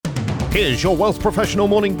Here's your Wealth Professional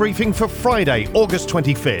morning briefing for Friday, August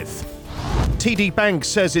 25th. TD Bank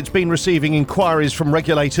says it's been receiving inquiries from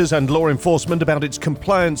regulators and law enforcement about its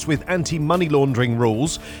compliance with anti-money laundering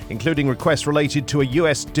rules, including requests related to a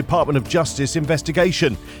US Department of Justice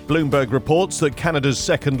investigation. Bloomberg reports that Canada's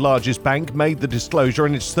second-largest bank made the disclosure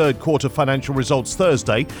in its third-quarter financial results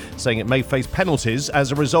Thursday, saying it may face penalties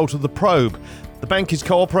as a result of the probe. The bank is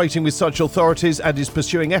cooperating with such authorities and is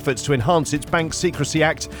pursuing efforts to enhance its Bank Secrecy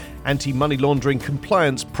Act anti-money laundering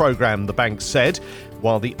compliance program, the bank said.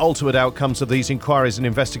 While the ultimate outcomes of these inquiries and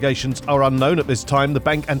investigations are unknown at this time, the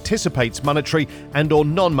bank anticipates monetary and/or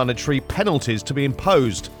non-monetary penalties to be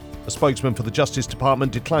imposed. A spokesman for the Justice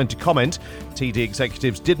Department declined to comment. TD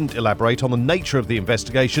executives didn't elaborate on the nature of the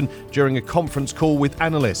investigation during a conference call with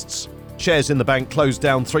analysts. Shares in the bank closed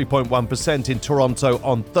down 3.1% in Toronto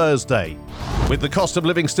on Thursday. With the cost of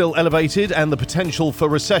living still elevated and the potential for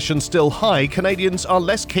recession still high, Canadians are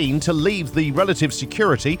less keen to leave the relative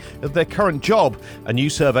security of their current job. A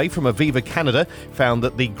new survey from Aviva Canada found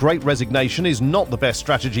that the Great Resignation is not the best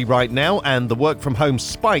strategy right now, and the work-from-home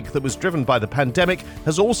spike that was driven by the pandemic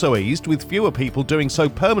has also eased, with fewer people doing so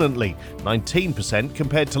permanently, 19%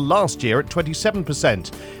 compared to last year at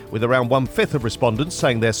 27%. With around one-fifth of respondents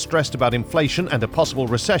saying they're stressed about inflation and a possible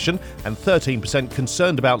recession, and 13%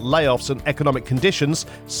 concerned about layoffs and economic conditions,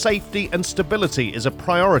 safety and stability is a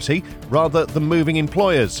priority rather than moving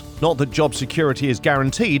employers. Not that job security is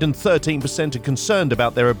guaranteed, and 13% are concerned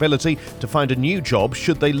about their ability to find a new job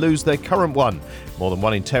should they lose their current one. More than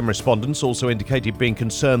 1 in 10 respondents also indicated being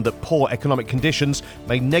concerned that poor economic conditions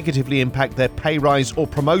may negatively impact their pay rise or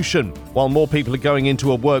promotion. While more people are going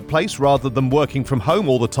into a workplace rather than working from home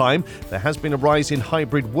all the time, there has been a rise in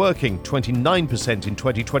hybrid working, 29% in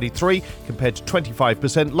 2023 compared to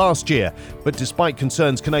 25% last year. But despite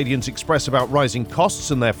concerns Canadians express about rising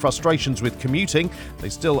costs and their frustrations with commuting, they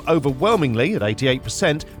still overwhelmingly, at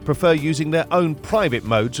 88%, prefer using their own private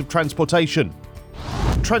modes of transportation.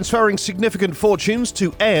 Transferring significant fortunes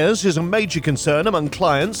to heirs is a major concern among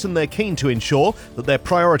clients, and they're keen to ensure that their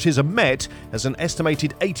priorities are met as an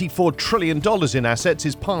estimated $84 trillion in assets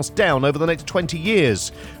is passed down over the next 20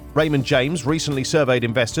 years. Raymond James recently surveyed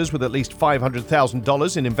investors with at least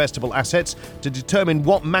 $500,000 in investable assets to determine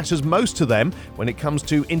what matters most to them when it comes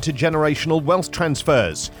to intergenerational wealth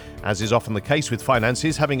transfers. As is often the case with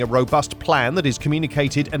finances, having a robust plan that is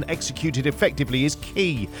communicated and executed effectively is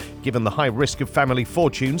key. Given the high risk of family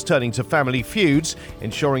fortunes turning to family feuds,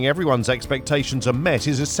 ensuring everyone's expectations are met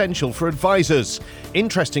is essential for advisors.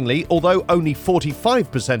 Interestingly, although only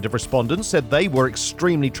 45% of respondents said they were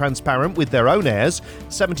extremely transparent with their own heirs,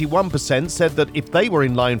 71% said that if they were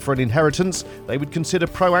in line for an inheritance, they would consider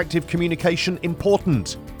proactive communication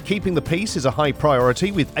important. Keeping the peace is a high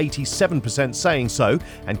priority, with 87% saying so,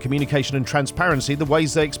 and communication and transparency the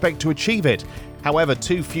ways they expect to achieve it. However,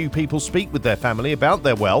 too few people speak with their family about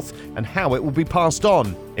their wealth and how it will be passed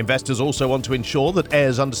on. Investors also want to ensure that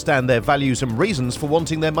heirs understand their values and reasons for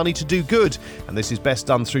wanting their money to do good, and this is best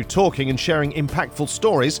done through talking and sharing impactful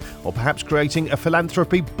stories, or perhaps creating a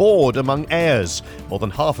philanthropy board among heirs. More than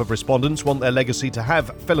half of respondents want their legacy to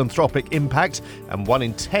have philanthropic impact, and 1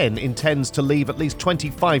 in 10 intends to leave at least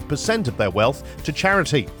 25% of their wealth to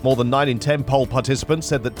charity. More than 9 in 10 poll participants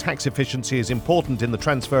said that tax efficiency is important in the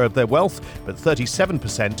transfer of their wealth, but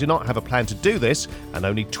 37% do not have a plan to do this, and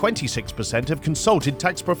only 26% have consulted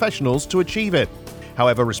tax professionals to achieve it.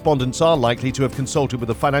 However, respondents are likely to have consulted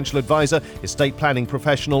with a financial advisor, estate planning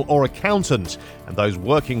professional, or accountant, and those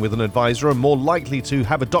working with an advisor are more likely to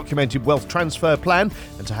have a documented wealth transfer plan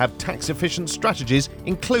and to have tax-efficient strategies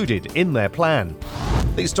included in their plan.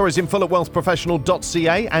 These stories in full at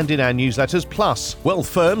WealthProfessional.ca and in our newsletters. Plus, wealth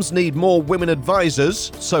firms need more women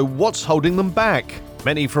advisors, so what's holding them back?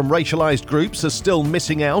 Many from racialized groups are still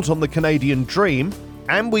missing out on the Canadian dream.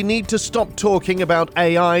 And we need to stop talking about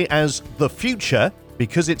AI as the future,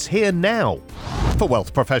 because it's here now. For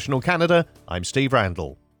Wealth Professional Canada, I'm Steve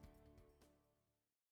Randall.